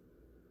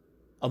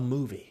a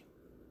movie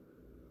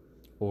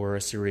or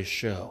a serious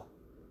show.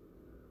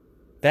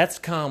 That's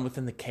calm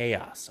within the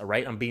chaos, all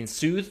right? I'm being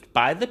soothed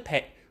by the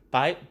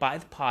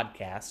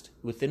podcast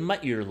within my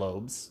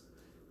earlobes.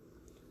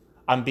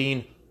 I'm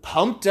being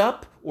pumped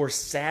up or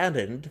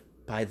saddened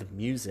by the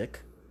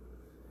music.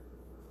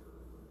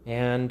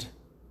 And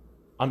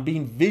I'm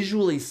being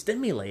visually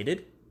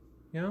stimulated,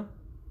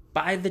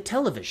 by the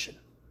television.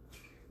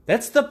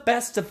 That's the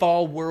best of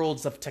all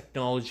worlds of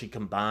technology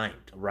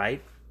combined,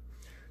 right?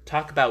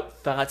 Talk about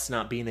thoughts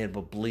not being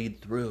able to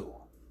bleed through.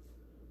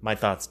 My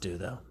thoughts do,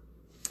 though.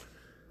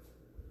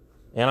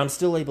 And I'm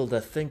still able to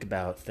think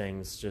about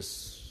things,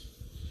 just,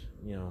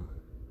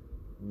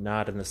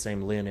 not in the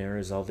same linear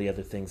as all the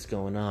other things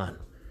going on.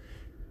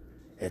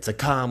 It's a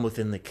calm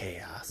within the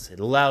chaos. It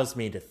allows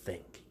me to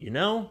think,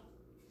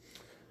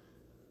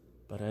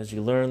 But as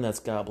you learn, that's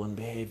goblin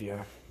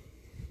behavior.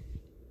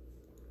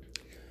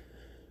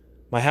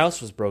 My house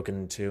was broken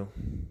into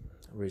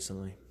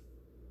recently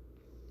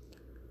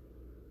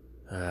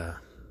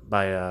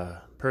by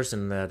a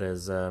person that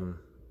is on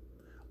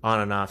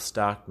and off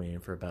stalked me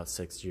for about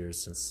 6 years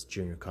since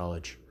junior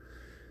college.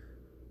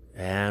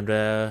 And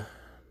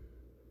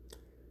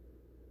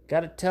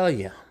gotta tell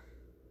you,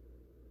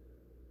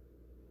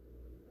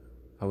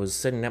 I was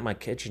sitting at my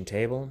kitchen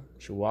table.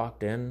 She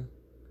walked in.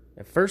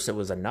 At first it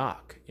was a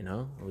knock, it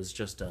was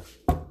just a...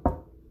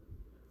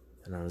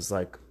 And I was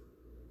like,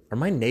 are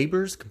my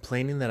neighbors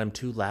complaining that I'm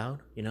too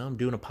loud? I'm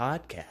doing a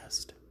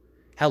podcast.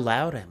 How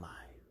loud am I?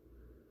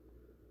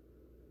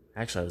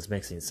 Actually, I was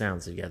mixing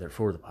sounds together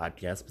for the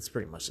podcast, but it's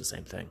pretty much the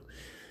same thing.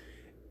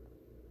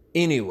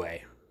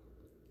 Anyway,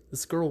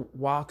 this girl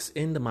walks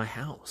into my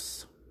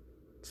house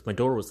because my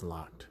door was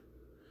locked.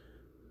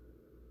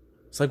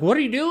 It's like, what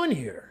are you doing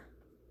here?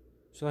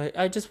 She's like,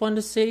 I just wanted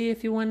to see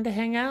if you wanted to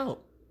hang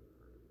out.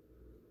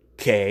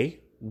 Okay,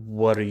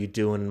 what are you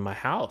doing in my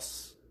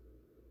house?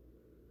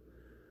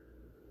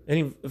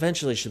 And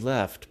eventually she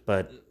left,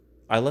 but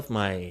I left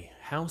my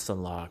house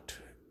unlocked,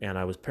 and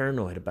I was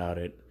paranoid about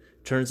it.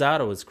 Turns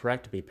out I was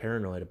correct to be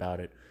paranoid about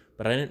it,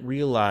 but I didn't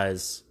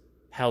realize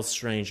how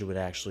strange it would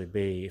actually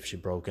be if she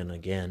broke in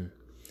again.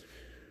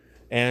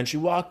 And she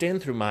walked in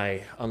through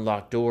my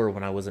unlocked door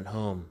when I wasn't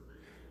home.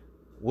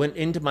 Went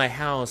into my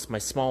house, my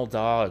small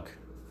dog,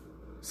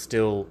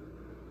 still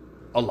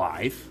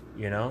alive,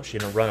 she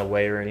didn't run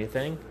away or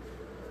anything.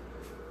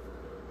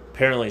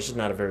 Apparently she's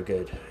not a very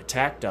good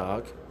attack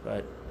dog,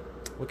 but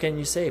what can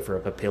you say for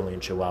a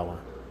Papillion Chihuahua?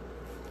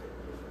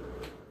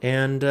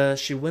 And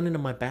she went into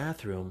my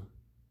bathroom,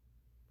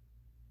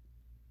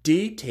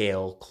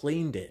 detail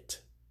cleaned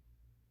it,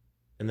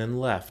 and then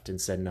left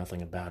and said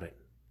nothing about it.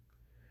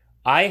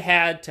 I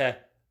had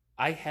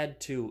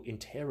to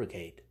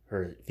interrogate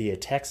her via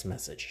text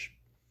message.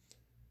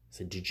 I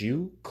said, "Did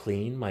you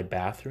clean my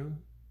bathroom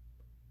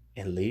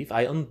and leave?"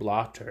 I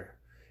unblocked her,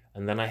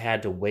 and then I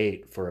had to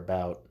wait for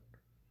about,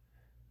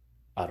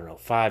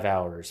 5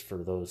 hours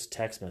for those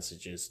text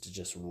messages to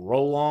just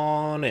roll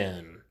on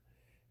in.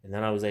 And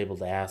then I was able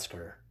to ask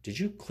her, "Did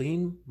you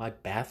clean my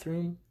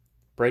bathroom?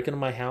 Break into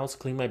my house,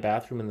 clean my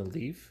bathroom, and then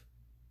leave?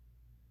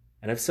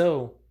 And if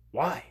so,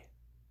 why?"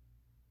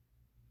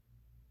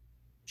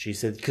 She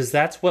said, "Because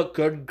that's what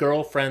good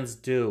girlfriends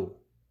do."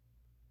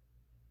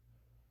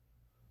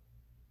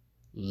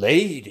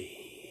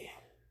 Lady.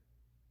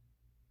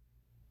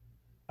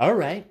 All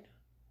right,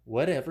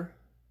 whatever.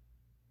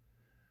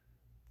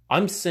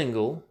 I'm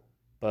single,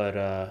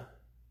 but,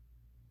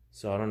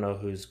 so I don't know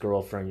whose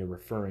girlfriend you're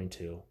referring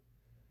to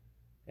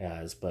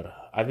as, but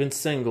I've been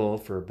single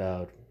for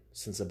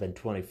since I've been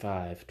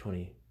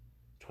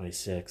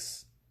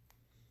 26.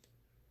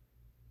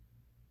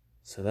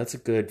 So that's a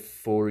good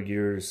 4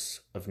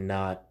 years of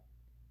not,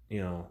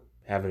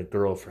 having a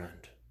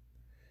girlfriend.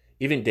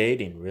 Even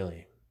dating,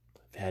 really.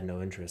 I've had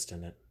no interest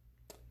in it.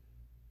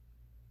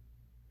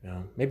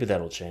 Maybe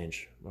that'll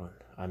change when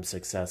I'm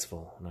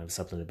successful and I have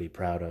something to be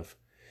proud of.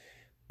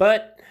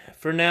 But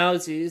for now,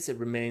 it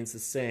remains the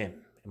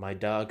same. And my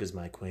dog is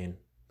my queen.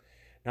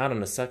 Not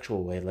in a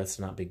sexual way, let's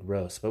not be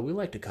gross, but we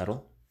like to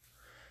cuddle.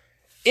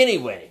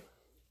 Anyway,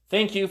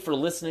 thank you for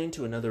listening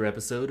to another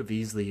episode of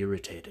Easily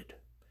Irritated.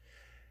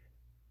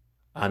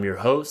 I'm your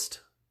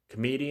host,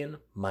 comedian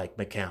Mike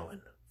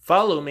McCowan.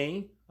 Follow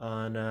me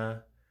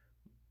on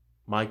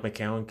Mike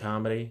McCowan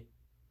Comedy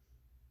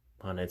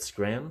on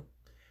Instagram.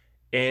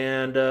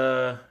 And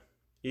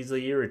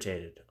Easily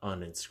Irritated on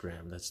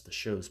Instagram. That's the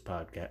show's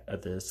podcast.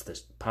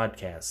 The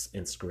podcast's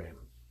Instagram.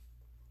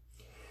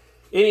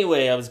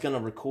 Anyway, I was going to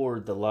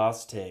record the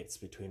lost tapes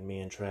between me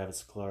and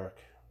Travis Clark.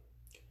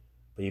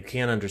 But you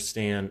can't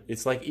understand.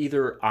 It's like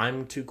either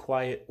I'm too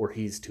quiet or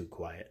he's too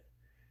quiet.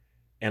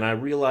 And I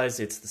realize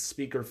it's the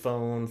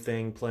speakerphone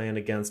thing playing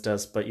against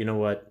us. But you know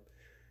what?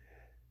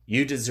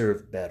 You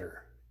deserve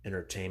better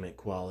entertainment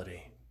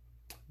quality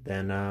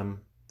than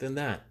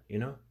that,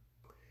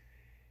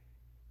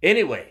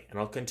 Anyway, and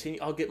I'll continue.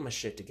 I'll get my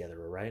shit together,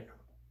 all right?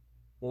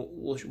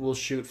 We'll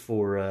shoot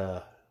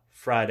for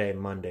Friday,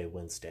 Monday,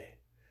 Wednesday.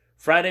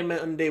 Friday,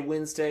 Monday,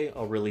 Wednesday,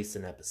 I'll release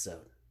an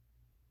episode.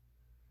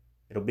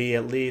 It'll be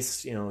at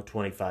least,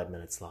 25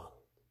 minutes long.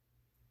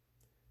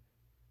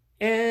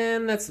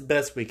 And that's the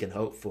best we can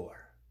hope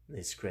for in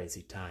these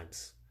crazy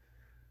times.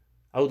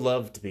 I would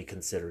love to be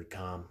considered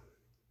calm,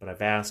 but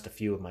I've asked a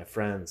few of my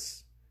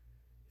friends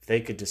if they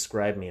could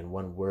describe me in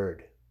one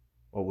word,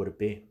 what would it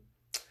be?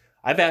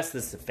 I've asked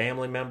this to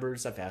family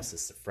members. I've asked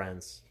this to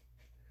friends.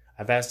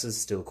 I've asked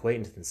this to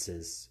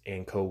acquaintances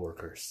and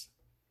coworkers.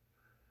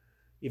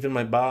 Even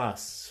my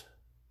boss.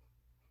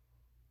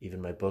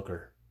 Even my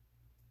booker.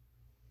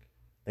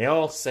 They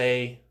all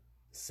say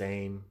the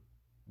same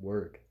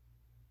word.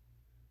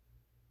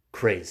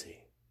 Crazy.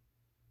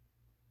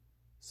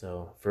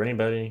 So for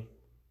anybody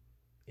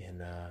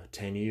in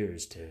 10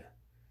 years to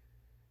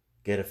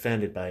get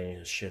offended by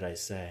any shit I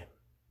say,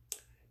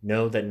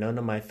 know that none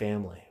of my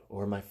family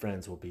or my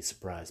friends will be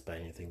surprised by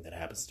anything that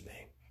happens to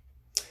me.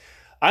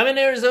 I'm an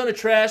Arizona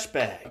trash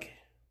bag.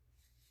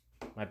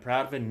 Am I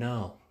proud of it?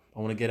 No. I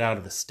want to get out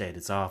of the state.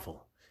 It's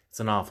awful. It's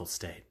an awful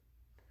state.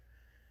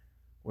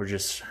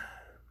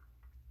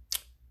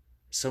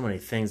 So many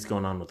things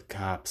going on with the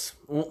cops.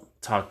 We'll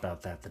talk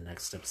about that the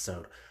next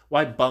episode.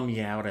 Why bum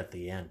you out at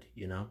the end,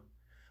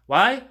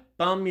 Why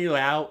bum you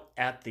out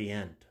at the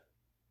end?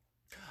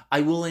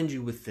 I will end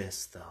you with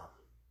this, though.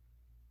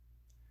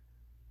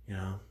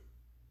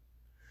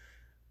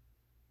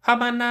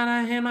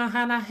 Habanana hana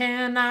hana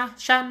hana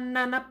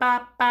shanana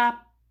bop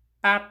bop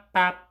bop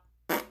bop.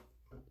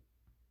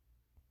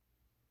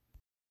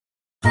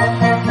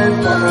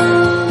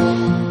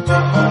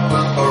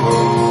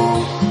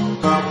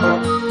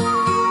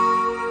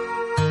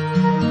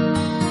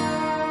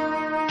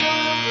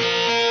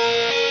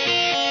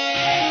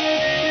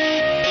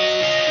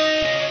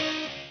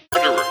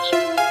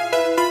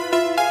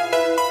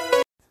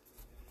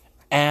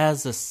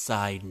 As a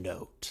side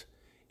note,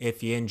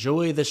 if you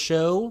enjoy the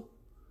show,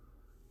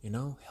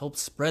 help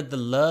spread the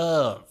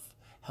love.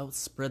 help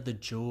spread the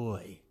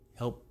joy,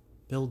 help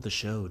build the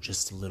show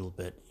just a little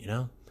bit, you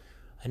know?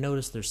 I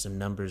noticed there's some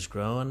numbers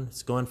growing.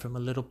 It's going from a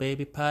little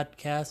baby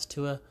podcast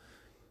to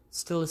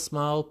still a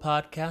small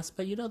podcast,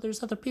 but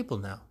there's other people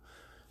now.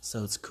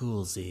 So it's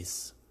cool,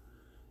 Z's.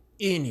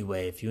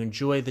 Anyway, if you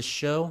enjoy the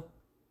show,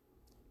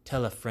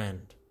 tell a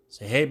friend.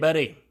 Say, hey,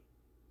 buddy,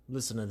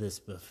 listen to this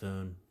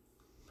buffoon.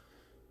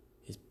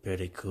 He's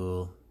pretty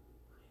cool.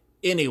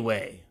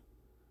 Anyway,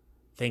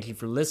 thank you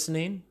for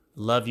listening.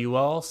 Love you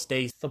all.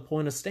 Stay the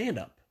point of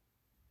stand-up.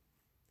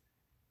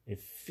 It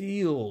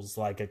feels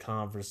like a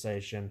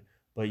conversation,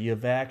 but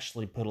you've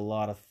actually put a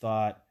lot of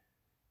thought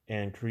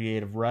and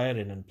creative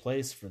writing in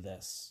place for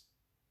this.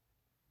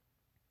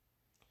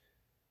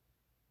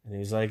 And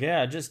he's like,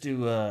 yeah, just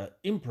do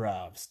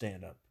improv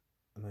stand-up.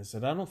 And I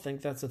said, I don't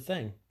think that's a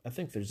thing. I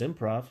think there's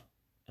improv,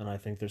 and I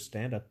think there's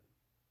stand-up.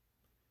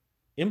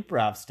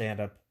 Improv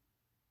stand-up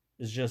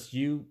is just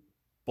you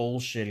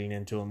bullshitting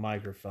into a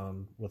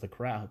microphone with a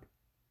crowd.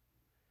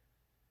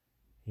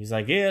 He's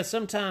like, yeah,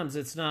 sometimes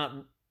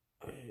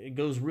it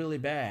goes really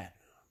bad.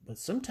 But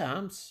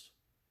sometimes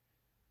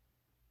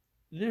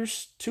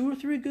there's 2 or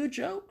 3 good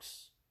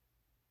jokes.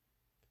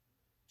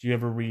 Do you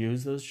ever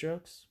reuse those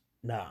jokes?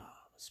 Nah,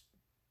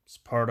 it's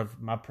part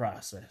of my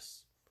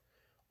process.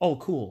 Oh,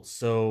 cool.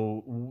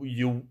 So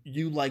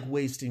you like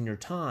wasting your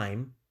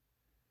time,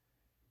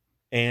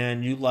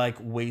 and you like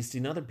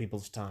wasting other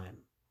people's time.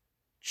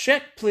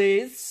 Check,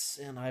 please.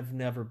 And I've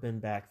never been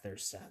back there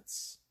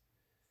since.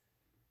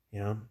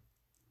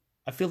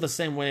 I feel the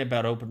same way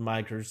about open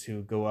micers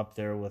who go up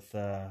there with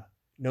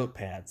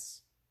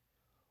notepads.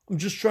 I'm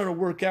just trying to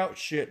work out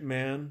shit,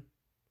 man.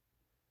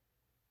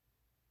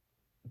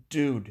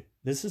 Dude,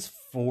 this is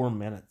 4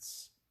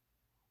 minutes.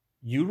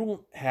 You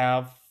don't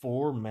have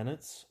 4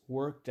 minutes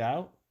worked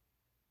out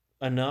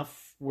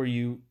enough where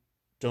you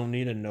don't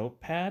need a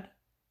notepad?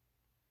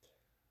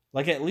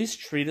 Like, at least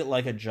treat it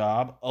like a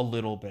job a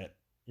little bit,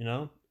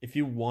 If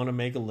you want to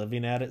make a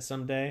living at it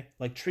someday,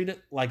 treat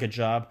it like a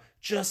job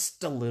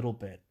just a little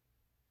bit.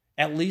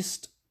 At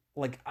least,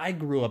 I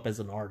grew up as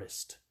an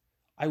artist.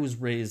 I was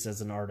raised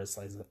as an artist,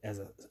 as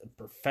a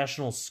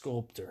professional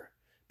sculptor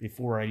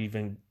before I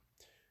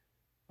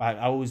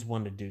always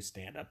wanted to do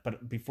stand-up,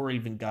 but before I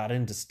even got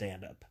into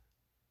stand-up,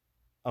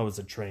 I was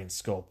a trained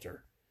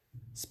sculptor,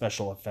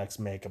 special effects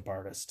makeup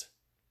artist.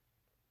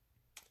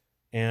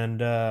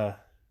 And,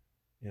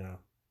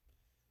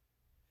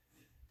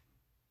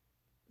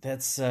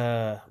 that's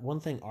one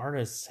thing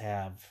artists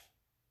have.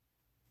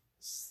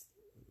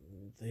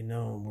 They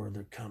know where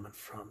they're coming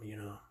from, They're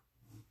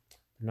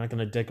not going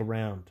to dick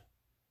around.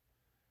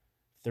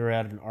 If they're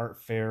at an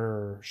art fair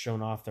or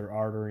showing off their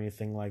art or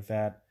anything like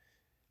that,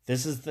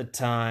 this is the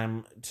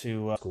time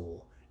to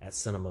school at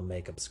Cinema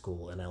Makeup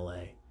School in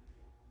LA.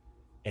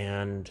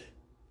 And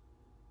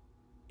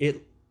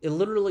it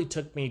literally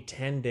took me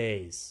 10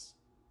 days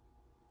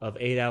of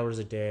 8 hours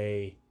a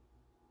day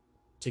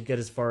to get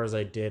as far as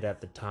I did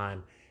at the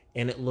time.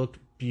 And it looked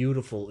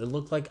beautiful. It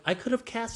looked like I could have cast